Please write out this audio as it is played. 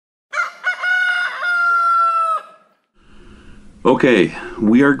Okay,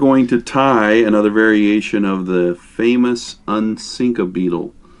 we are going to tie another variation of the famous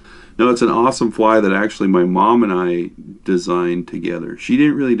Unsinkabeetle. Now, it's an awesome fly that actually my mom and I designed together. She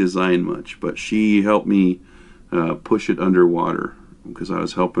didn't really design much, but she helped me push it underwater because I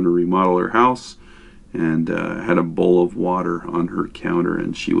was helping her remodel her house and had a bowl of water on her counter,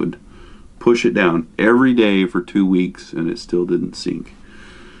 and she would push it down every day for 2 weeks, and it still didn't sink.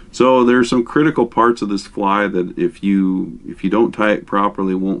 So there's some critical parts of this fly that if you don't tie it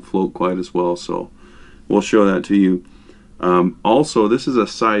properly, it won't float quite as well. So we'll show that to you. Also, this is a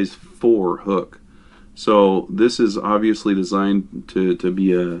size 4 hook. So this is obviously designed to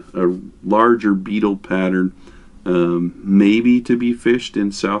be a larger beetle pattern, maybe to be fished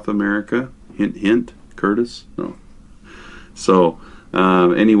in South America. Hint, hint, Curtis. No. So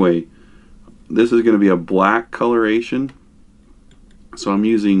anyway, this is going to be a black coloration. So I'm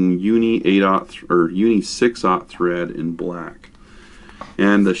using Uni 8/0 or Uni 6/0 thread in black.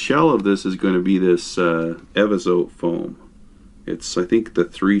 And the shell of this is going to be this Evazote foam. It's, I think, the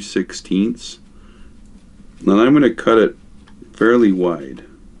 3/16. Now I'm going to cut it fairly wide.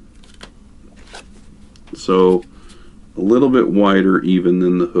 So a little bit wider even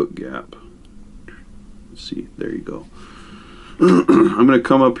than the hook gap. Let's see, there you go. I'm going to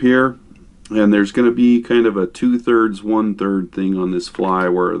come up here, and there's going to be kind of a 2/3, 1/3 thing on this fly,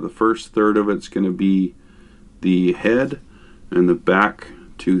 where the first third of it's going to be the head, and the back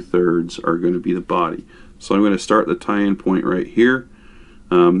 2/3 are going to be the body. So I'm going to start the tie-in point right here.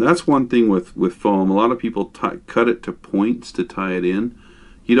 That's one thing with foam. A lot of people cut it to points to tie it in.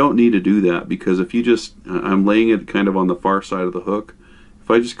 You don't need to do that, because if you just, I'm laying it kind of on the far side of the hook. If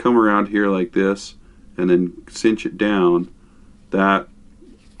I just come around here like this and then cinch it down, that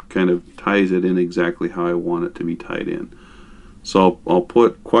kind of ties it in exactly how I want it to be tied in. So I'll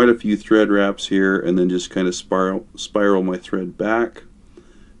put quite a few thread wraps here, and then just kind of spiral my thread back.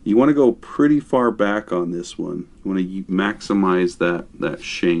 You want to go pretty far back on this one. You want to maximize that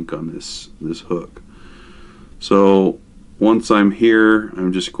shank on this hook. So once I'm here,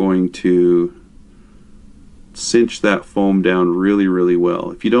 I'm just going to cinch that foam down really, really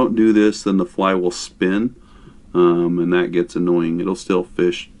well. If you don't do this, then the fly will spin, and that gets annoying. It'll still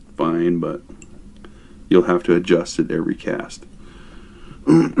fish fine, but you'll have to adjust it every cast.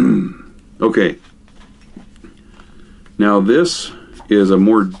 Okay, now this is a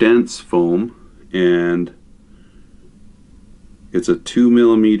more dense foam, and it's a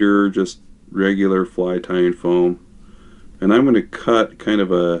 2mm just regular fly tying foam, and I'm going to cut kind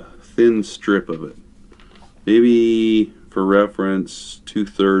of a thin strip of it, maybe for reference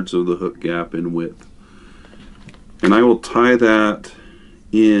 2/3 of the hook gap in width, and I will tie that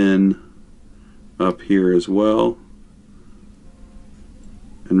in up here as well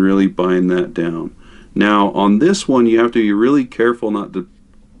and really bind that down. Now on this one, you have to be really careful not to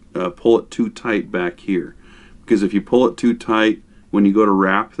pull it too tight back here, because if you pull it too tight, when you go to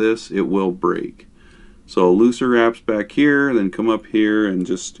wrap this, it will break. So looser wraps back here, then come up here and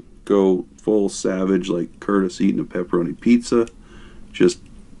just go full savage like Curtis eating a pepperoni pizza. Just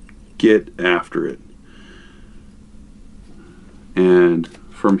get after it. And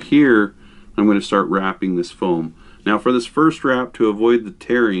from here, I'm going to start wrapping this foam. Now for this first wrap, to avoid the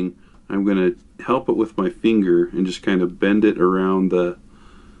tearing, I'm going to help it with my finger and just kind of bend it around the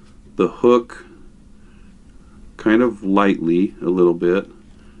hook kind of lightly a little bit,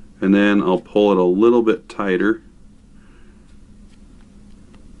 and then I'll pull it a little bit tighter,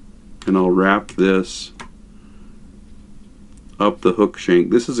 and I'll wrap this up the hook shank.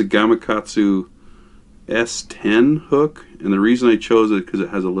 This is a Gamakatsu S10 hook, and the reason I chose it because it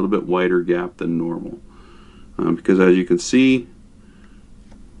has a little bit wider gap than normal, because as you can see,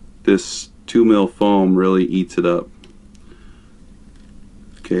 this 2mm foam really eats it up.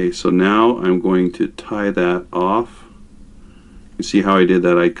 Okay, so now I'm going to tie that off. You see how I did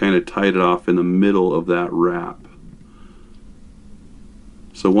that? I kind of tied it off in the middle of that wrap.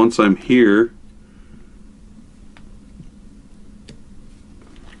 So once I'm here,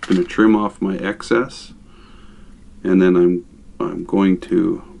 I'm going to trim off my excess, and then I'm going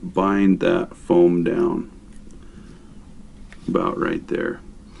to bind that foam down about right there.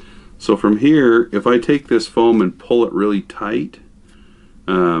 So from here, if I take this foam and pull it really tight,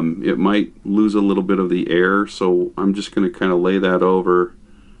 it might lose a little bit of the air, so I'm just going to kind of lay that over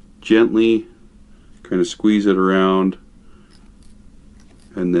gently, kind of squeeze it around,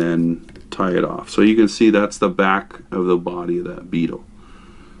 and then tie it off. So you can see that's the back of the body of that beetle.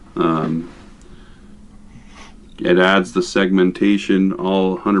 It adds the segmentation,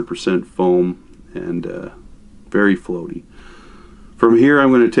 all 100% foam, and very floaty. From here, I'm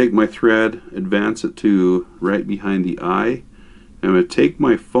going to take my thread, advance it to right behind the eye, I'm going to take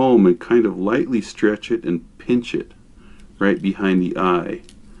my foam and kind of lightly stretch it and pinch it right behind the eye,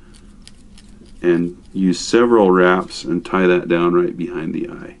 and use several wraps and tie that down right behind the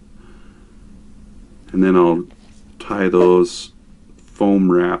eye. And then I'll tie those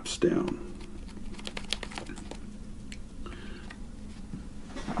foam wraps down.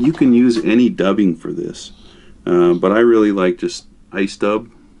 You can use any dubbing for this, but I really like just ice dub.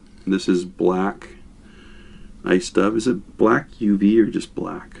 This is black ice dub. Is it black UV or just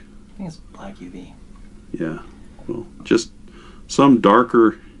black? I think it's black UV. Yeah, well, just some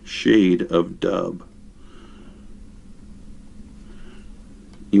darker shade of dub.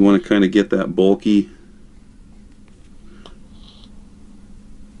 You want to kind of get that bulky.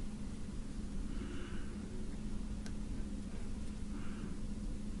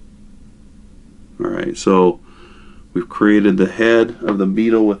 Alright, so we've created the head of the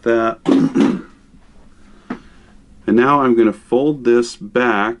beetle with that. And now I'm going to fold this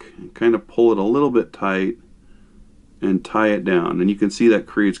back and kind of pull it a little bit tight and tie it down. And you can see that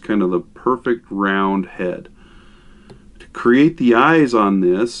creates kind of the perfect round head. To create the eyes on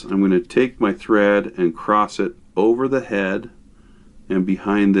this, I'm going to take my thread and cross it over the head and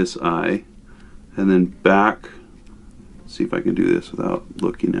behind this eye, and then back. See if I can do this without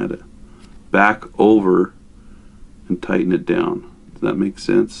looking at it. Back over and tighten it down. Does that make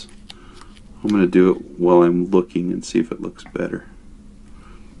sense? I'm going to do it while I'm looking and see if it looks better.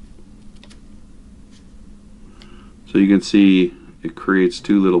 So you can see it creates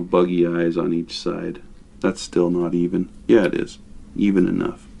two little buggy eyes on each side. That's still not even. Yeah, it is. Even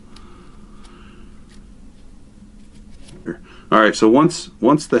enough. Alright, so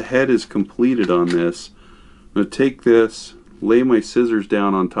once the head is completed on this, I'm going to take this, lay my scissors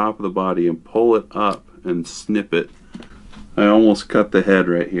down on top of the body and pull it up and snip it. I almost cut the head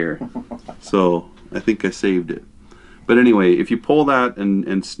right here, so I think I saved it. But anyway, if you pull that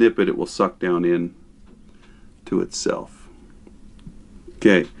and snip it, it will suck down in to itself.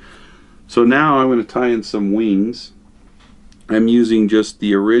 Okay, so now I'm going to tie in some wings. I'm using just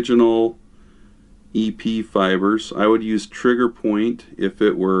the original EP fibers. I would use trigger point if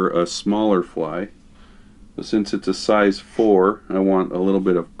it were a smaller fly. But since it's a size 4, I want a little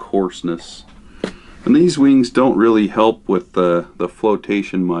bit of coarseness. And these wings don't really help with the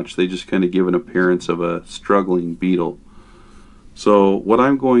flotation much. They just kind of give an appearance of a struggling beetle. So what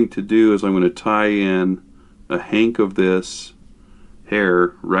I'm going to do is I'm going to tie in a hank of this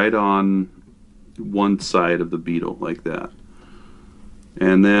hair right on one side of the beetle like that.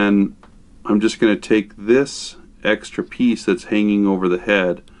 And then I'm just going to take this extra piece that's hanging over the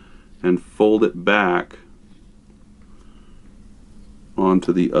head and fold it back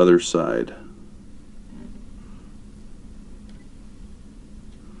onto the other side.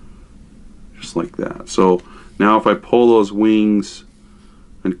 Just like that. So now if I pull those wings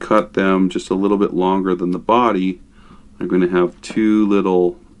and cut them just a little bit longer than the body, I'm going to have two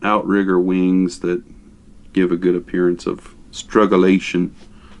little outrigger wings that give a good appearance of strugglation.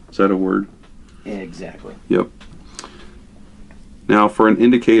 Is that a word? Yeah, exactly. Yep. Now for an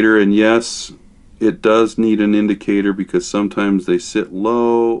indicator, and yes, it does need an indicator because sometimes they sit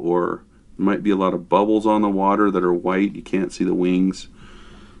low or there might be a lot of bubbles on the water that are white. You can't see the wings.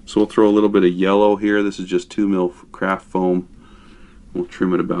 So we'll throw a little bit of yellow here. This is just 2mm craft foam. We'll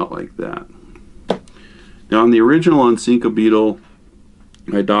trim it about like that. Now on the original Unsinkabeetle,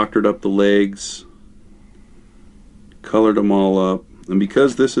 I doctored up the legs, colored them all up, and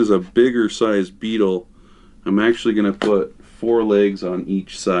because this is a bigger size beetle, I'm actually going to put 4 legs on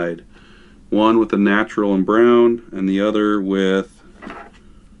each side. One with a natural and brown, and the other with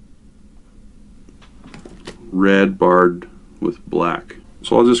red barred with black.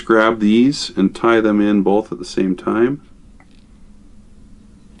 So I'll just grab these and tie them in both at the same time.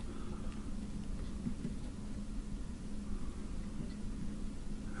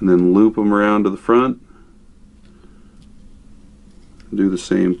 And then loop them around to the front. Do the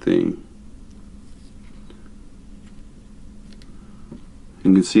same thing.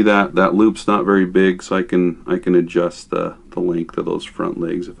 You can see that loop's not very big, so I can adjust the length of those front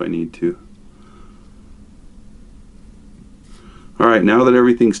legs if I need to. Alright, now that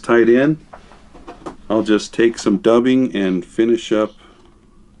everything's tied in, I'll just take some dubbing and finish up,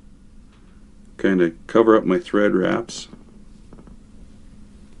 kind of cover up my thread wraps.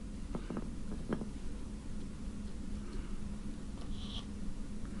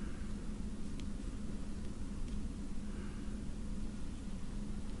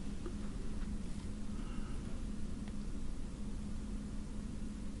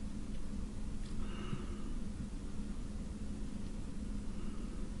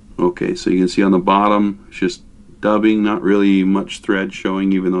 Okay, so you can see on the bottom, it's just dubbing, not really much thread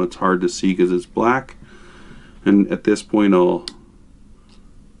showing, even though it's hard to see because it's black. And at this point I'll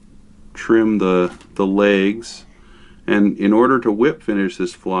trim the legs, and in order to whip finish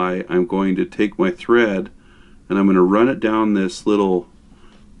this fly, I'm going to take my thread and I'm going to run it down this little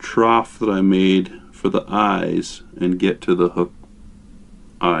trough that I made for the eyes and get to the hook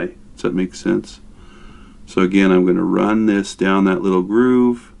eye. Does that make sense? So again, I'm going to run this down that little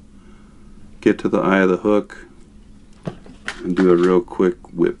groove, get to the eye of the hook, and do a real quick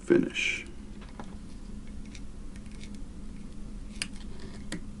whip finish.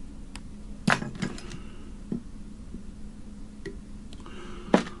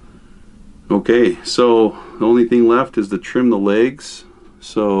 Okay, so the only thing left is to trim the legs.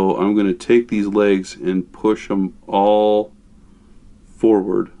 So I'm going to take these legs and push them all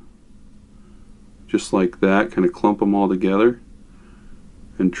forward, just like that, kind of clump them all together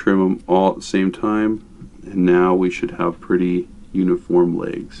and trim them all at the same time, and now we should have pretty uniform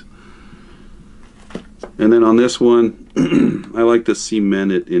legs. And then on this one, I like to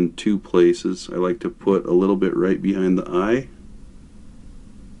cement it in two places. I like to put a little bit right behind the eye,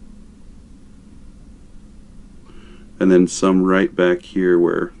 and then some right back here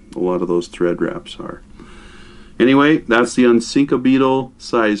where a lot of those thread wraps are. Anyway, that's the Unsinkabeetle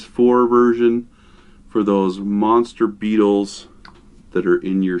size 4 version for those monster beetles that are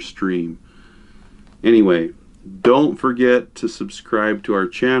in your stream. Anyway, don't forget to subscribe to our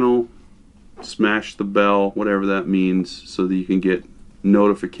channel, smash the bell, whatever that means, so that you can get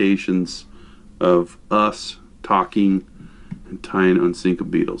notifications of us talking and tying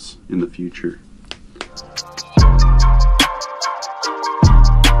Unsinkabeetles in the future.